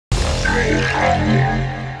Hey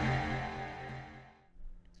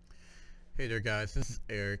there guys, this is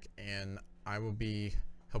Eric and I will be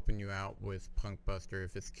helping you out with Punkbuster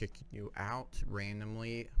if it's kicking you out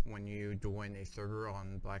randomly when you join a server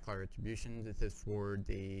on Blacklight Retribution. This is for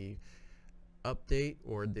the update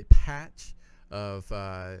or the patch of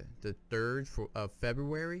the 3rd of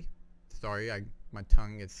February. Sorry, my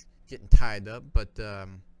tongue is getting tied up, but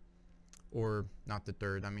or not the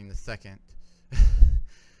 3rd, I mean the 2nd.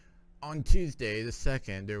 On Tuesday the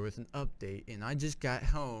 2nd there was an update and I just got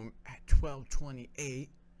home at 12:28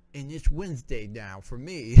 and it's Wednesday now for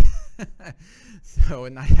me.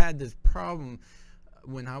 And I had this problem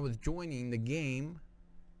when I was joining the game.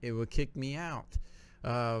 It would kick me out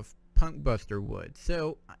of Punkbuster would.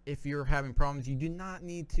 So if you're having problems, you do not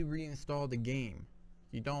need to reinstall the game.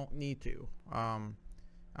 You don't need to. I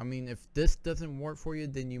mean, if this doesn't work for you,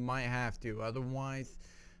 then you might have to. Otherwise,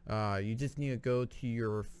 you just need to go to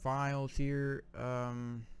your files here. Oh,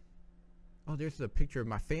 there's a picture of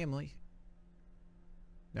my family.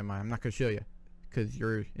 Never mind, I'm not going to show you because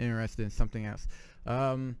you're interested in something else.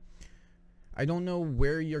 I don't know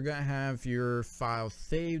where you're going to have your files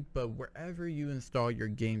saved, but wherever you install your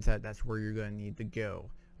games at, that's where you're going to need to go.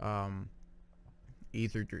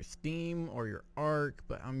 Either through Steam or your Arc,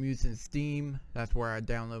 but I'm using Steam. That's where I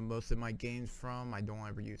download most of my games from. I don't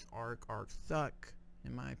ever use Arc. Arc suck,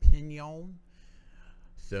 in my opinion.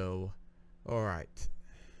 So, alright.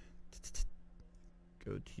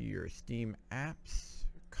 Go to your Steam apps,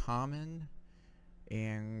 common,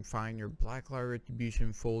 and find your Blacklight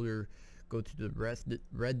Retribution folder. Go to the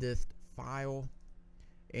Redist file,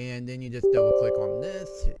 and then you just double click on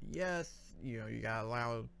this. Hit yes, you gotta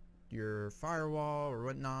allow your firewall or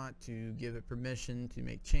whatnot to give it permission to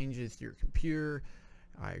make changes to your computer.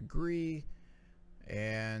 I agree,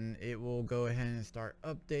 and it will go ahead and start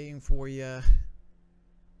updating for you.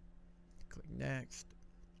 Click next,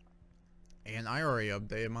 and I already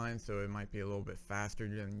updated mine, so it might be a little bit faster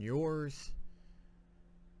than yours.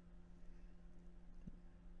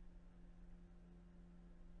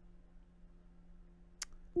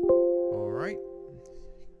 Alright,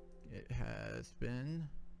 it has been,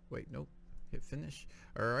 wait, nope, hit finish.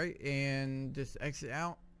 Alright, and just exit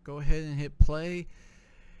out, go ahead and hit play,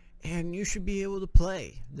 and you should be able to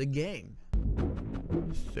play the game.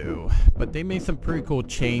 So, but they made some pretty cool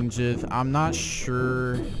changes. I'm not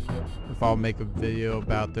sure if I'll make a video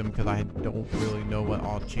about them because I don't really know what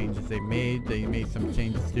all changes they made. They made some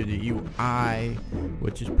changes to the UI,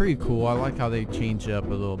 which is pretty cool. I like how they change it up a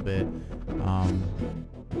little bit.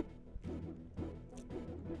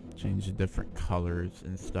 Change the different colors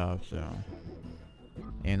and stuff. So,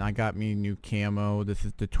 and I got me new camo. This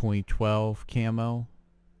is the 2012 camo.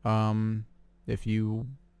 If you've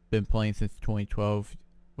been playing since 2012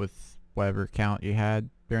 with whatever account you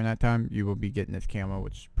had during that time, you will be getting this camo,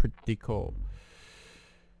 which is pretty cool.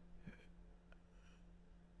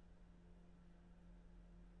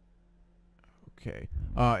 Okay.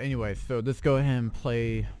 Anyway, so let's go ahead and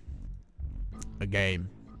play a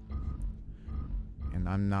game. And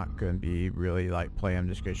I'm not gonna be really like playing. I'm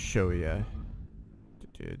just gonna show you to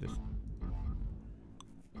do this.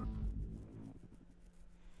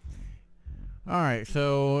 Alright,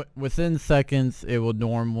 so within seconds it will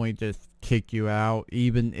normally just kick you out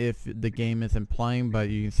even if the game isn't playing, but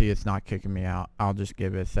you can see it's not kicking me out. I'll just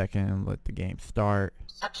give it a second and let the game start.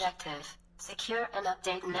 Objective: secure and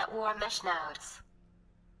update network mesh nodes.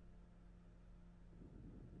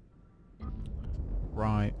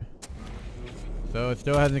 Right. So it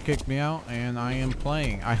still hasn't kicked me out and I am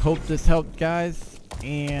playing. I hope this helped, guys,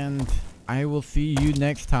 and I will see you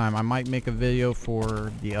next time. I might make a video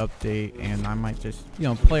for the update, and I might just,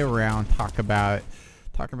 play around, talk about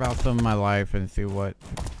some of my life and see what,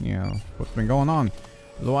 what's been going on.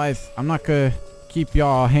 Otherwise, I'm not gonna keep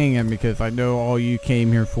y'all hanging because I know all you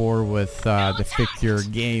came here for was to fix your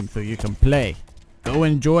game so you can play. Go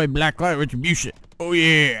enjoy Blacklight Retribution. Oh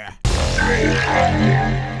yeah.